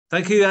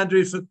Thank you,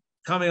 Andrew, for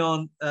coming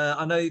on.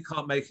 I know you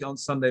can't make it on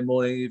Sunday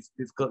morning.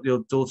 You've got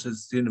your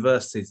daughter's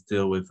university to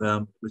deal with,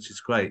 which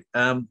is great.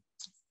 But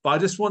I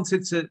just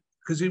wanted to,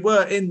 because you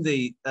were in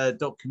the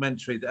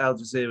documentary, the Al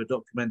Jazeera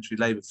documentary,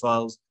 Labour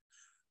Files.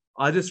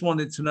 I just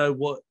wanted to know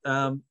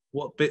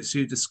what bits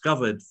you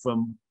discovered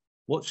from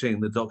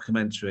watching the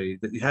documentary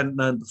that you hadn't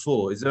known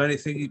before. Is there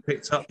anything you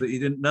picked up that you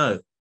didn't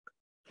know?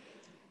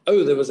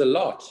 Oh, there was a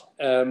lot.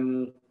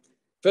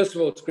 First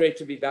of all, it's great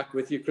to be back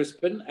with you,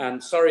 Crispin,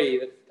 and sorry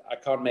that I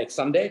can't make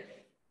Sunday.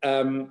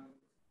 I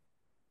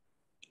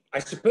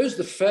suppose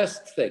the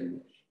first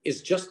thing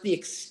is just the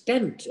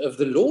extent of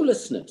the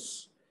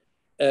lawlessness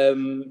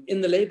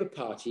in the Labour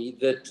Party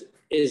that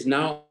is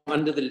now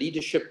under the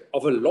leadership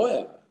of a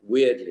lawyer,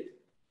 weirdly.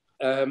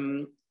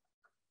 The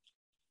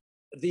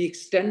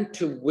extent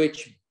to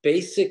which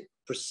basic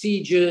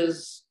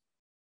procedures,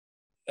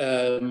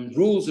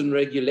 rules and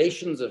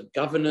regulations of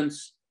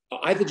governance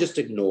are either just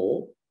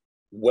ignored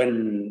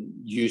when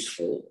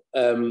useful,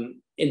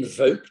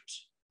 invoked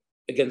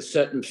against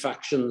certain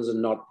factions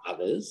and not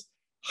others,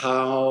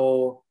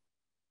 how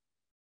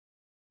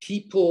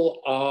people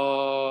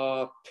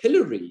are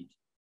pilloried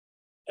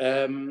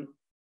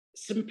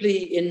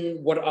simply in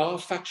what are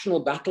factional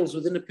battles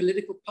within a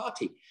political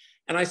party.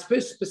 And I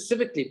suppose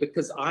specifically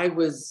because I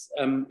was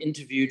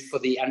interviewed for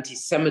the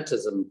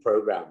anti-Semitism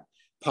program,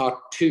 part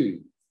 2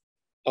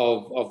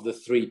 of the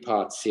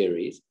 3-part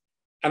series.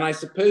 And I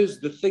suppose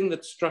the thing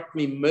that struck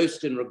me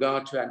most in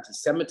regard to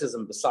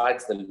anti-Semitism,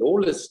 besides the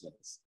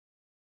lawlessness,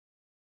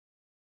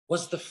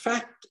 was the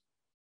fact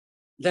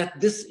that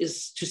this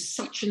is to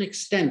such an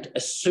extent a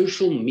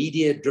social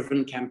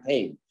media-driven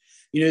campaign.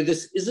 You know,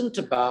 this isn't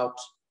about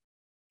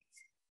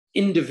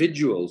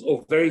individuals,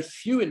 or very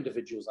few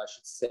individuals, I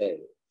should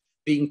say,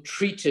 being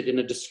treated in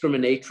a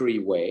discriminatory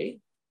way.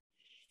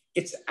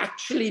 It's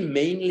actually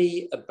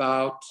mainly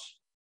about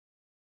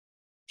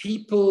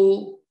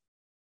people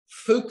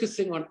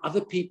focusing on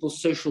other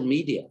people's social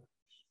media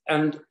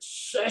and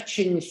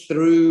searching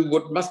through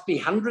what must be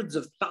hundreds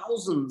of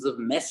thousands of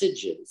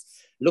messages,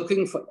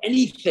 looking for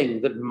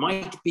anything that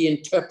might be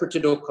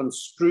interpreted or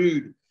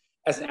construed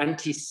as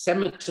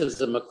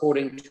anti-Semitism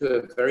according to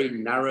a very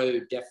narrow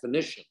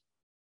definition.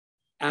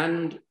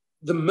 And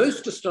the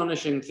most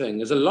astonishing thing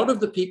is a lot of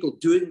the people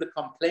doing the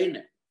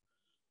complaining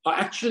are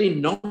actually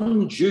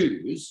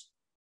non-Jews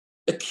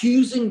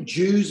accusing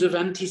Jews of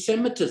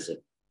anti-Semitism.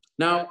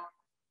 Now,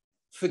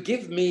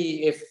 forgive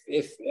me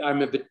if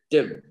I'm a bit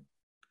dim,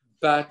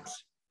 but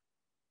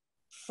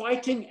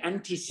fighting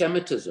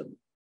anti-Semitism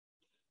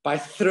by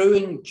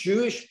throwing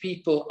Jewish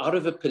people out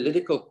of a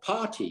political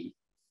party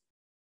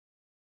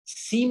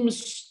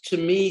seems to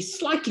me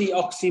slightly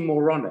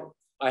oxymoronic,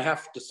 I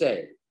have to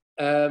say.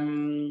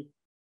 And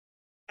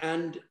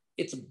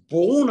it's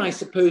born, I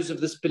suppose,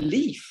 of this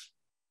belief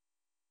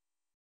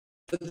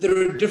that there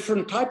are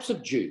different types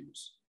of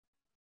Jews.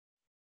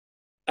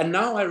 And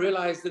now I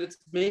realize that it's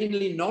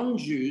mainly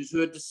non-Jews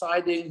who are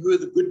deciding who are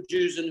the good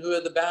Jews and who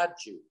are the bad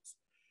Jews.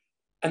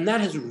 And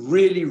that has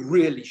really,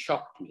 really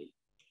shocked me.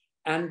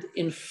 And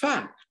in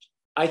fact,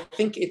 I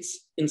think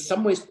it's in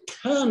some ways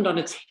turned on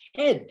its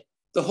head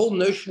the whole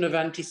notion of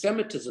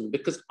anti-Semitism,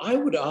 because I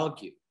would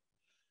argue,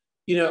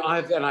 you know,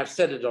 I've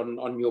said it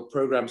on your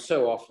program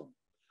so often,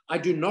 I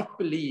do not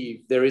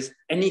believe there is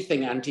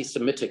anything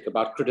anti-Semitic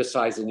about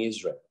criticizing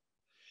Israel.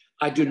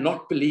 I do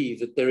not believe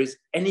that there is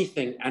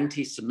anything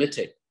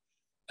anti-Semitic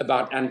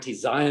about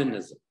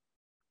anti-Zionism.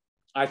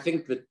 I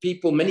think that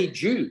many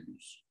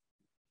Jews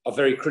are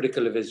very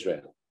critical of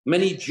Israel.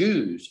 Many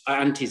Jews are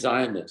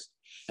anti-Zionist.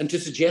 And to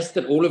suggest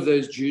that all of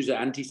those Jews are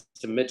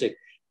anti-Semitic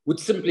would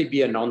simply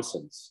be a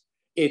nonsense.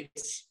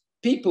 It's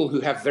people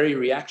who have very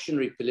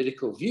reactionary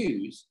political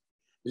views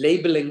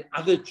labeling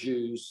other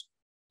Jews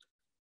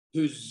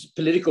whose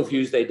political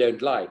views they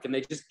don't like, and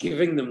they're just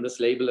giving them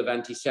this label of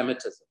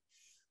anti-Semitism,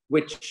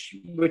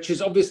 which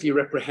is obviously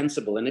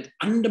reprehensible, and it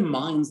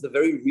undermines the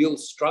very real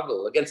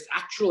struggle against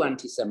actual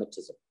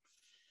anti-Semitism.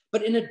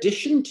 But in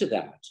addition to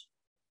that,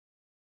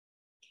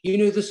 you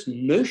know, this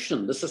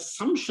notion, this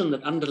assumption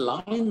that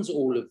underlines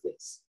all of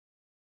this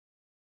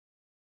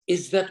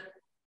is that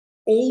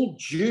all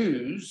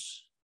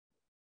Jews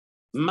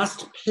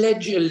must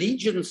pledge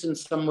allegiance in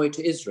some way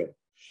to Israel,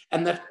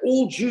 and that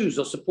all Jews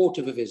are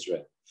supportive of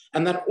Israel,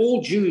 and that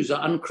all Jews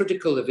are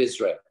uncritical of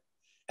Israel,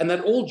 and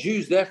that all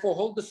Jews therefore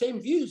hold the same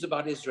views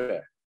about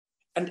Israel.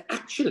 And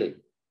actually,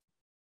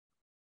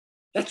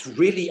 that's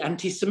really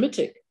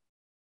anti-Semitic,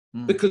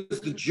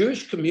 because the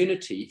Jewish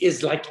community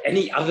is like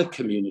any other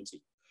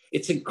community.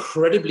 It's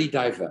incredibly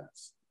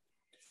diverse.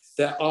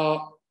 There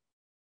are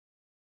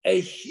a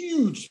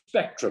huge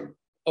spectrum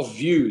of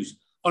views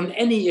on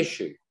any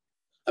issue.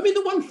 I mean,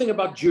 the one thing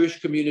about Jewish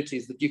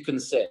communities that you can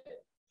say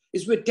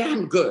is we're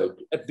damn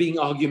good at being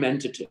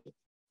argumentative.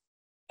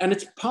 And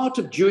it's part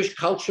of Jewish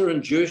culture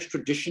and Jewish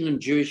tradition and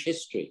Jewish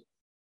history.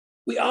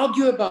 We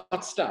argue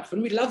about stuff,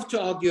 and we love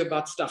to argue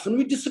about stuff, and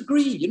we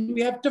disagree, and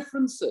we have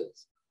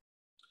differences.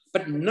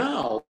 But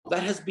now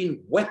that has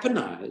been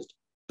weaponized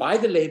by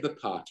the Labour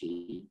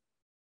Party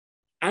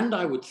And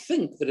I would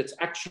think that it's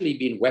actually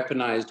been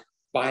weaponized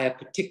by a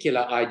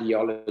particular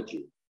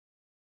ideology.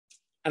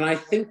 And I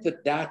think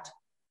that that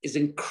is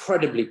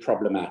incredibly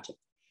problematic.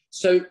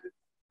 So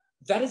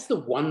that is the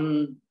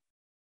one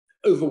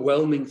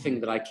overwhelming thing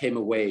that I came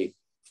away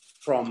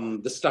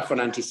from the stuff on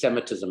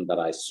anti-Semitism that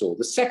I saw.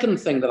 The second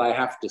thing that I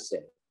have to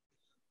say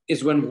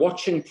is when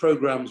watching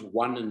programs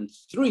 1 and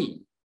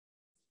 3,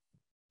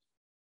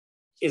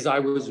 is I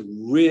was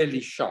really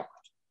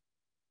shocked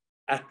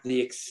at the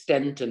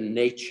extent and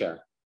nature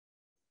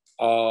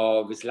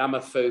of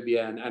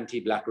Islamophobia and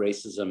anti-Black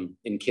racism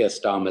in Keir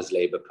Starmer's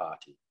Labour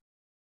Party.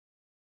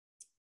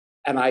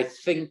 And I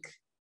think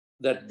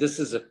that this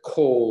is a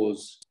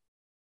cause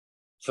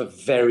for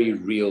very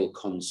real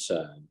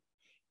concern,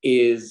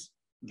 is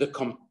the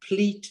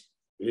complete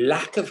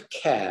lack of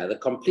care, the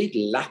complete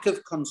lack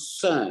of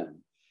concern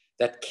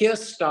that Keir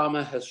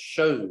Starmer has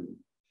shown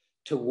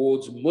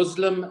towards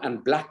Muslim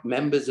and Black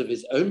members of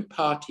his own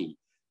party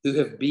who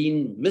have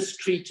been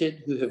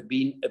mistreated, who have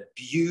been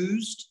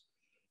abused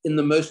in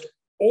the most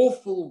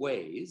awful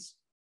ways,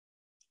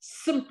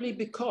 simply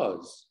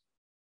because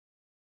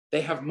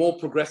they have more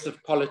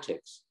progressive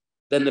politics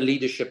than the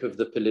leadership of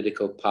the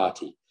political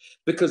party.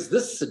 Because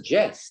this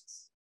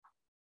suggests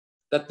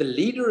that the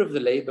leader of the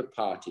Labour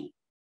Party,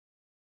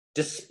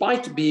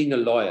 despite being a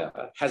lawyer,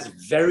 has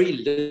very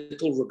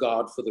little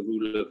regard for the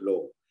rule of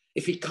law.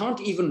 If he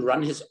can't even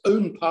run his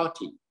own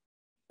party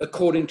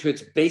according to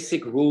its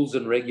basic rules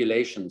and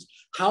regulations,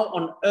 how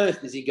on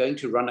earth is he going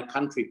to run a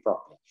country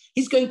properly?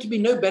 He's going to be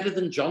no better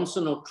than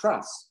Johnson or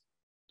Truss,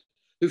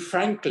 who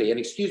frankly, and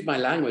excuse my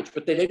language,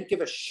 but they don't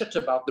give a shit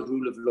about the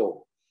rule of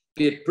law,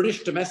 be it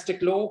British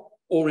domestic law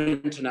or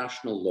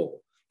international law.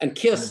 And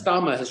Keir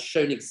Starmer has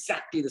shown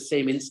exactly the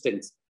same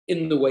instincts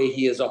in the way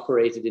he has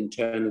operated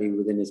internally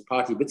within his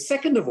party. But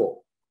second of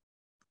all,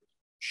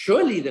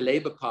 surely the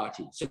Labour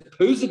Party,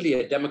 supposedly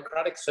a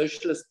democratic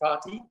socialist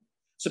party,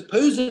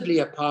 supposedly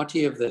a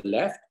party of the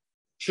left,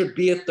 should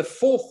be at the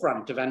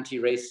forefront of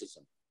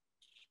anti-racism.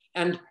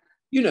 And,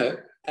 you know,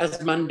 as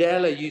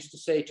Mandela used to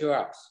say to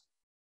us,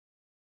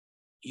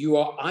 you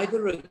are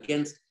either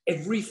against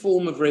every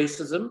form of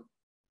racism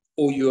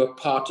or you are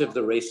part of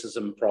the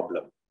racism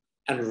problem.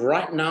 And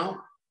right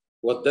now,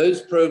 what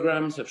those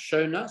programs have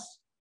shown us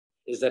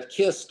is that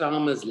Keir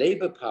Starmer's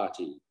Labour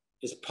Party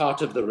is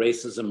part of the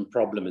racism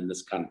problem in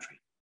this country.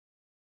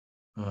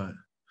 All right.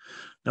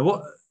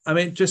 Now,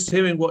 just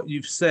hearing what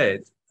you've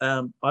said,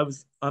 there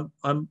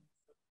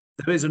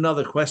is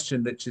another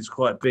question which is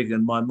quite big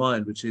in my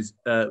mind, which is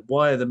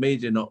why are the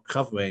media not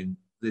covering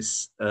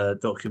this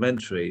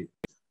documentary?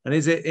 And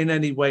is it in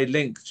any way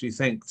linked, do you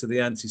think, to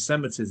the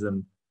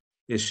anti-Semitism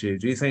issue?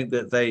 Do you think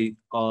that they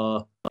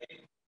are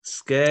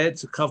scared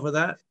to cover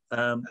that?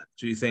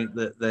 Do you think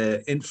that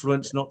they're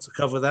influenced not to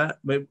cover that?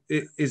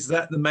 Is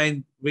that the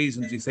main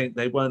reason, do you think,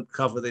 they won't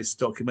cover this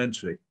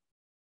documentary?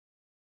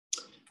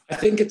 I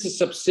think it's a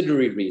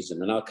subsidiary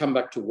reason, and I'll come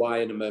back to why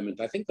in a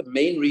moment. I think the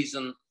main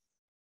reason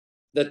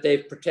that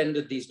they've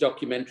pretended these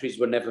documentaries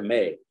were never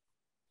made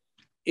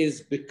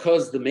is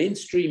because the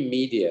mainstream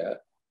media,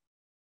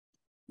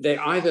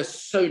 they're either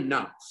so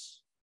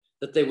nuts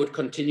that they would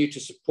continue to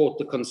support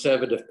the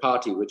Conservative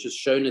Party, which has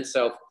shown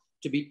itself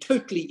to be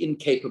totally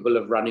incapable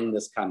of running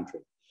this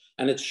country.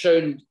 And it's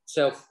shown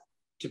itself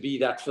to be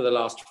that for the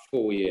last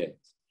 4 years.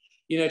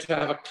 You know, to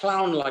have a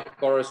clown like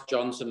Boris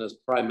Johnson as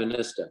Prime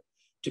Minister,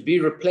 to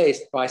be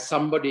replaced by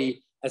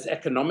somebody as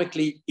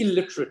economically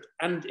illiterate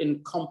and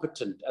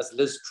incompetent as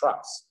Liz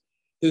Truss,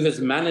 who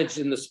has managed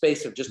in the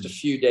space of just a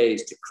few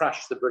days to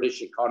crash the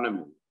British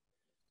economy.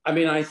 I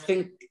mean, I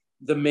think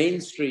the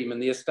mainstream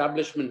and the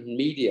establishment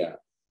media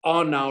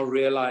are now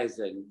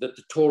realizing that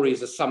the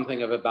Tories are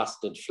something of a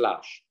busted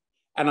flush.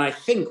 And I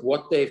think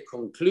what they've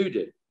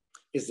concluded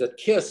is that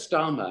Keir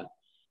Starmer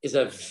is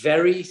a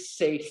very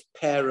safe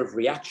pair of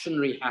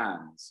reactionary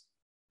hands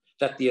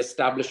that the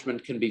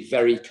establishment can be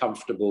very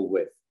comfortable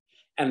with.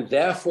 And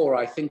therefore,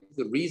 I think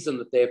the reason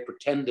that they've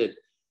pretended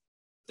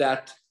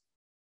that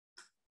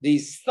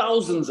these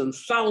thousands and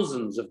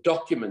thousands of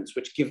documents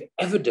which give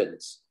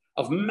evidence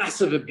of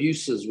massive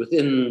abuses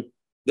within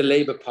the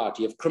Labour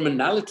Party, of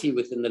criminality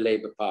within the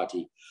Labour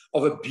Party,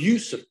 of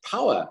abuse of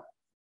power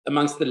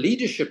amongst the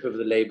leadership of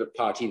the Labour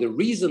Party, the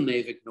reason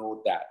they've ignored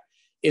that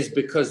is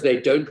because they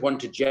don't want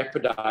to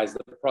jeopardize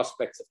the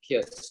prospects of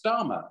Keir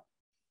Starmer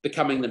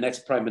becoming the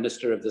next Prime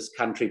Minister of this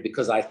country,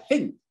 because I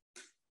think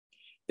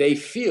they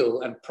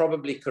feel, and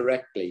probably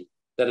correctly,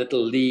 that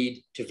it'll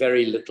lead to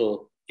very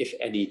little, if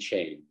any,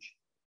 change.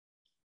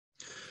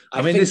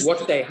 I think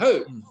what they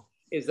hope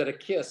is that a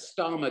Keir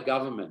Starmer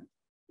government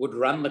would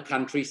run the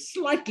country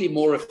slightly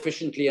more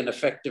efficiently and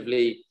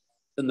effectively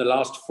than the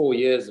last 4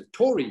 years of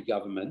Tory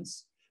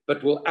governments,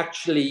 but will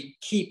actually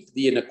keep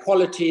the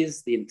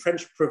inequalities, the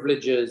entrenched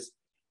privileges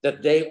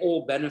that they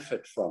all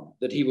benefit from,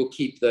 that he will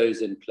keep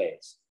those in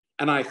place.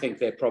 And I think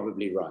they're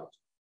probably right.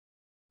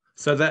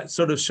 So that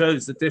sort of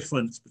shows the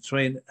difference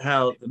between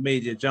how the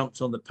media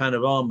jumped on the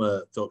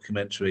Panorama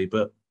documentary,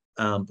 but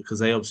because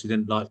they obviously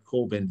didn't like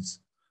Corbyn's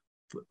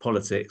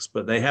politics,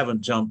 but they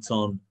haven't jumped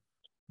on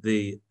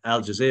the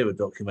Al Jazeera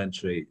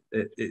documentary,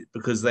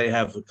 because they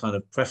have a kind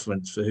of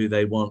preference for who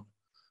they want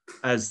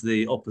as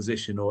the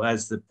opposition or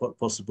as the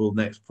possible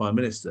next prime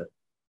minister?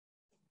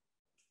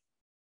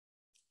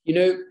 You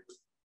know,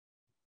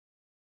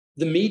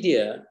 the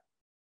media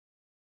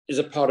is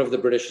a part of the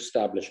British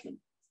establishment.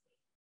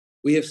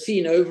 We have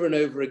seen over and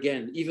over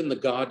again, even The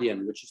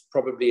Guardian, which is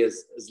probably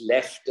as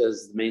left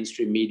as the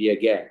mainstream media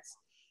gets,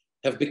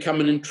 have become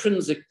an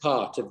intrinsic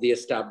part of the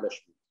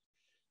establishment.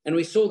 And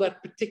we saw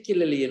that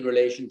particularly in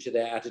relation to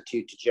their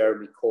attitude to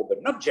Jeremy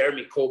Corbyn. Not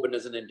Jeremy Corbyn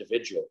as an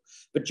individual,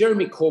 but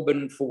Jeremy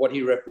Corbyn for what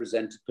he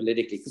represented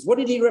politically. Because what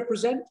did he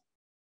represent?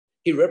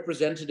 He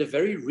represented a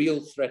very real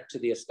threat to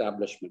the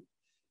establishment.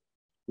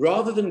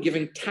 Rather than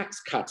giving tax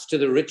cuts to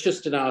the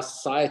richest in our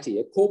society,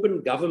 a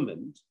Corbyn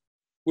government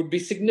would be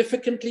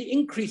significantly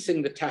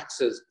increasing the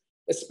taxes,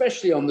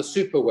 especially on the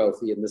super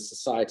wealthy in this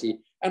society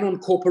and on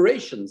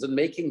corporations, and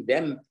making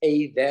them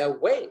pay their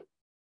way.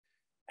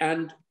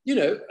 And, you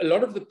know, a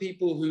lot of the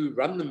people who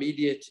run the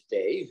media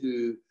today,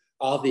 who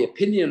are the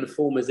opinion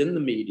formers in the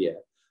media,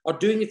 are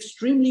doing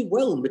extremely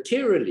well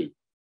materially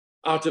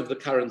out of the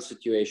current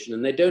situation,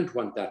 and they don't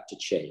want that to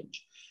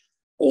change.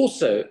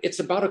 Also, it's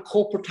about a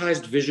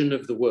corporatized vision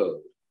of the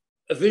world,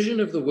 a vision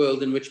of the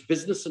world in which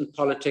business and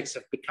politics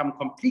have become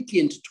completely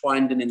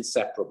intertwined and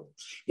inseparable,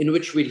 in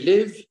which we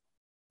live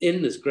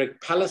in, as Greg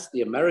Palast,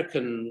 the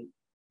American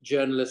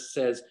journalist,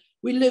 says,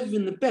 we live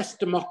in the best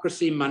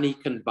democracy money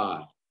can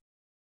buy.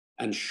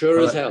 And sure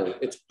as hell,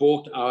 it's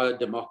bought our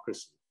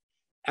democracy.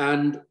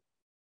 And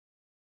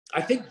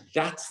I think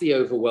that's the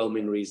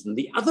overwhelming reason.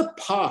 The other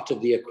part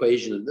of the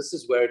equation, and this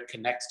is where it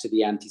connects to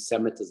the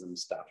anti-Semitism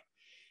stuff,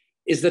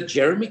 is that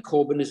Jeremy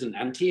Corbyn is an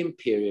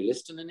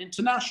anti-imperialist and an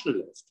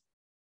internationalist.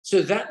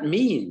 So that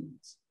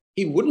means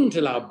he wouldn't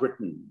allow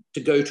Britain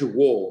to go to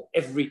war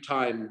every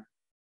time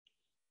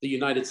the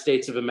United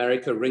States of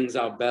America rings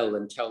our bell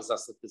and tells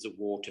us that there's a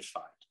war to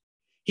fight.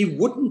 He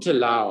wouldn't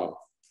allow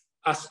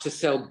us to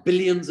sell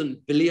billions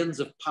and billions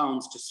of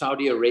pounds to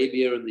Saudi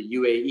Arabia and the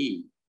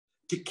UAE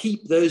to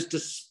keep those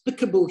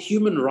despicable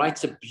human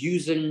rights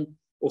abusing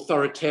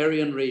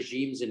authoritarian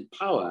regimes in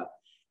power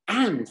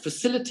and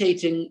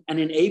facilitating and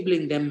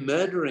enabling them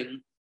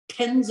murdering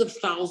tens of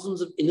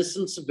thousands of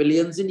innocent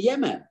civilians in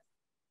Yemen,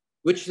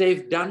 which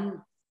they've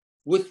done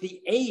with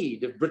the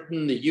aid of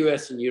Britain, the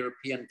US, and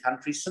European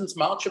countries since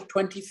March of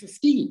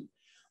 2015.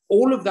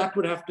 All of that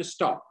would have to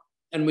stop.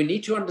 And we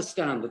need to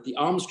understand that the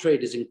arms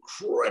trade is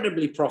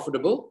incredibly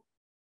profitable,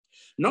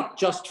 not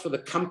just for the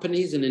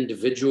companies and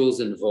individuals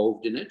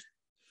involved in it,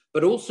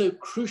 but also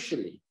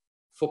crucially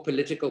for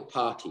political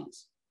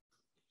parties.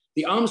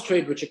 The arms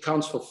trade, which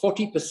accounts for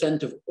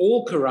 40% of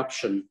all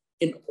corruption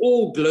in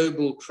all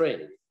global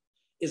trade,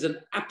 is an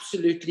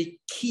absolutely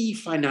key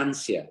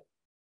financier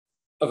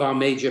of our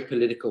major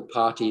political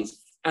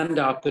parties and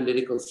our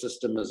political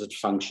system as it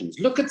functions.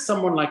 Look at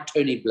someone like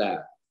Tony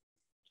Blair,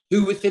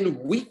 who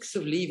within weeks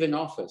of leaving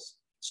office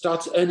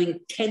starts earning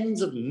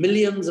tens of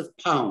millions of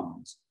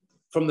pounds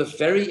from the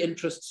very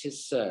interests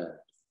he's served,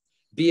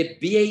 be it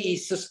BAE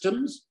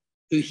Systems,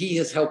 who he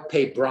has helped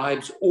pay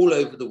bribes all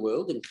over the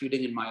world,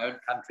 including in my own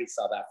country,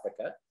 South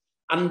Africa,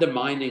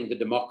 undermining the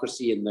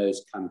democracy in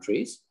those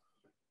countries,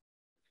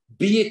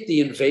 be it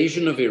the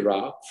invasion of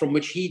Iraq, from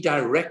which he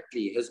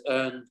directly has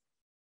earned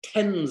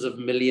tens of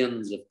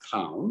millions of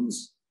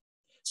pounds.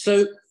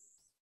 So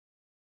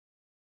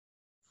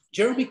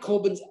Jeremy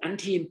Corbyn's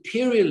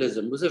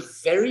anti-imperialism was a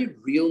very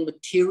real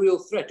material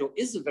threat, or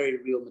is a very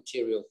real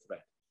material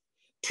threat,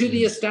 to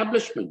the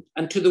establishment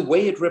and to the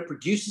way it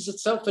reproduces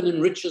itself and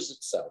enriches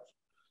itself.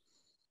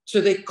 So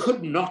they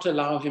could not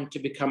allow him to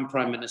become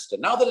prime minister.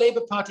 Now the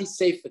Labour Party's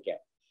safe again.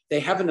 They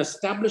have an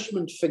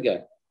establishment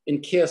figure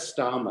in Keir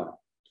Starmer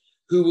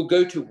who will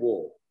go to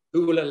war,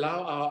 who will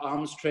allow our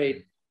arms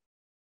trade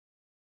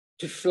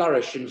to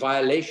flourish in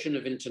violation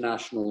of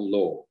international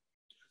law,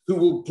 who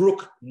will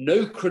brook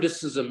no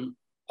criticism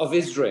of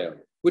Israel,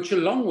 which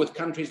along with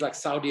countries like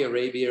Saudi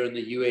Arabia and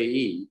the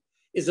UAE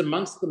is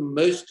amongst the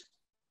most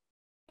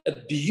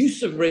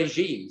abusive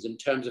regimes in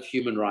terms of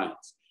human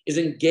rights, is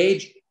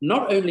engaged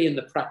not only in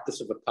the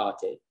practice of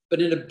apartheid,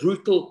 but in a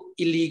brutal,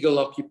 illegal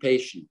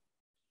occupation.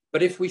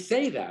 But if we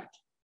say that,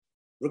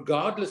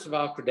 regardless of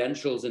our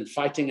credentials in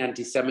fighting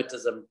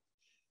anti-Semitism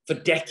for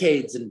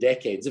decades and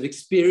decades, of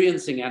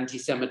experiencing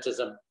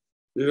anti-Semitism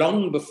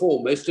long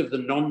before most of the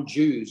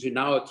non-Jews who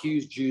now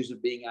accuse Jews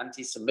of being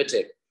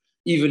anti-Semitic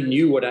even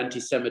knew what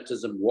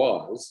anti-Semitism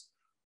was,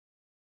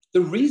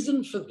 the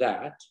reason for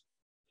that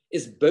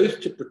is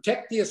both to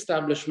protect the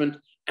establishment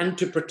and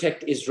to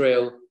protect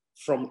Israel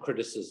from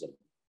criticism.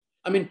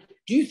 I mean,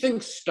 do you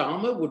think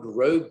Starmer would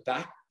row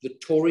back the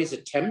Tories'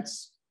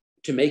 attempts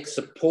to make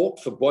support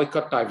for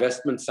boycott,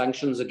 divestment,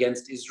 sanctions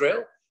against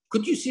Israel?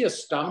 Could you see a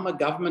Starmer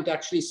government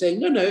actually saying,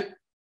 no, no,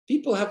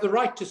 people have the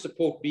right to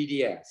support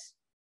BDS?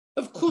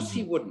 Of course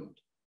he wouldn't.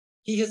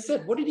 He has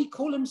said, what did he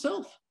call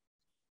himself?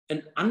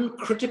 An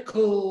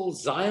uncritical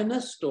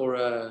Zionist, or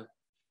a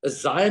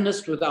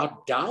Zionist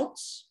without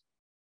doubts?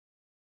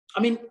 I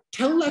mean,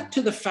 tell that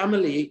to the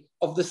family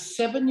of the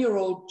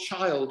 7-year-old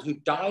child who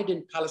died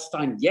in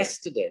Palestine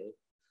yesterday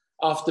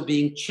after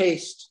being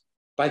chased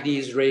by the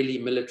Israeli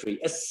military,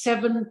 a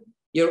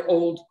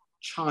 7-year-old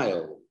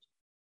child.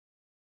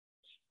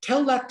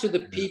 Tell that to the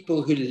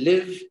people who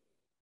live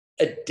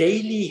a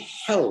daily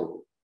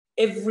hell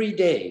every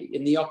day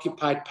in the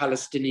occupied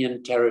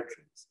Palestinian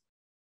territories.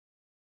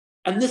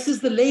 And this is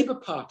the Labour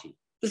Party.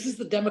 This is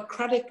the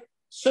Democratic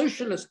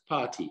Socialist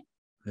Party.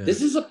 Yeah.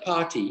 This is a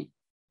party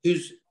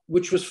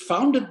which was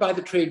founded by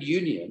the trade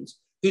unions,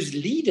 whose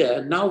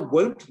leader now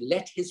won't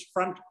let his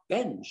front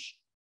bench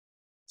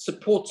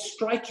support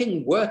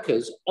striking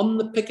workers on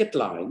the picket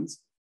lines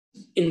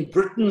in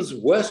Britain's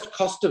worst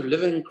cost of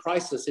living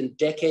crisis in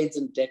decades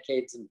and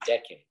decades and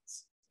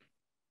decades.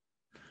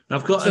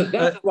 So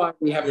that's why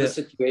we have the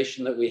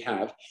situation that we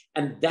have.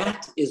 And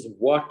that is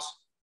what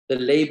the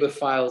Labour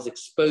files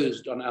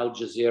exposed on Al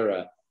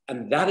Jazeera.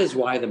 And that is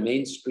why the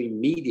mainstream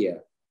media,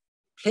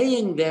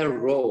 playing their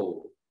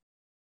role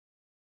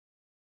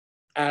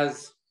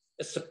as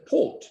a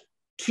support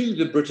to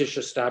the British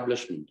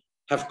establishment,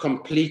 have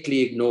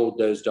completely ignored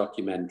those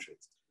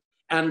documentaries.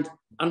 And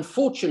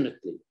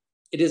unfortunately,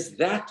 it is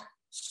that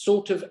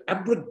sort of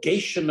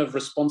abrogation of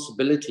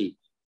responsibility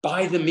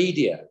by the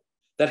media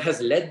that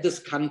has led this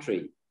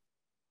country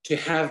to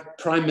have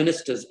prime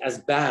ministers as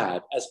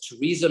bad as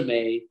Theresa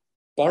May,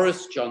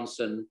 Boris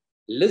Johnson,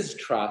 Liz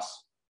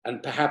Truss,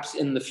 and perhaps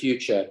in the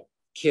future,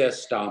 Keir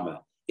Starmer.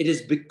 It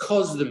is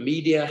because the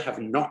media have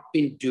not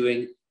been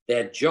doing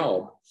their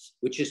job,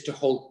 which is to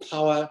hold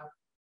power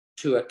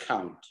to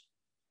account.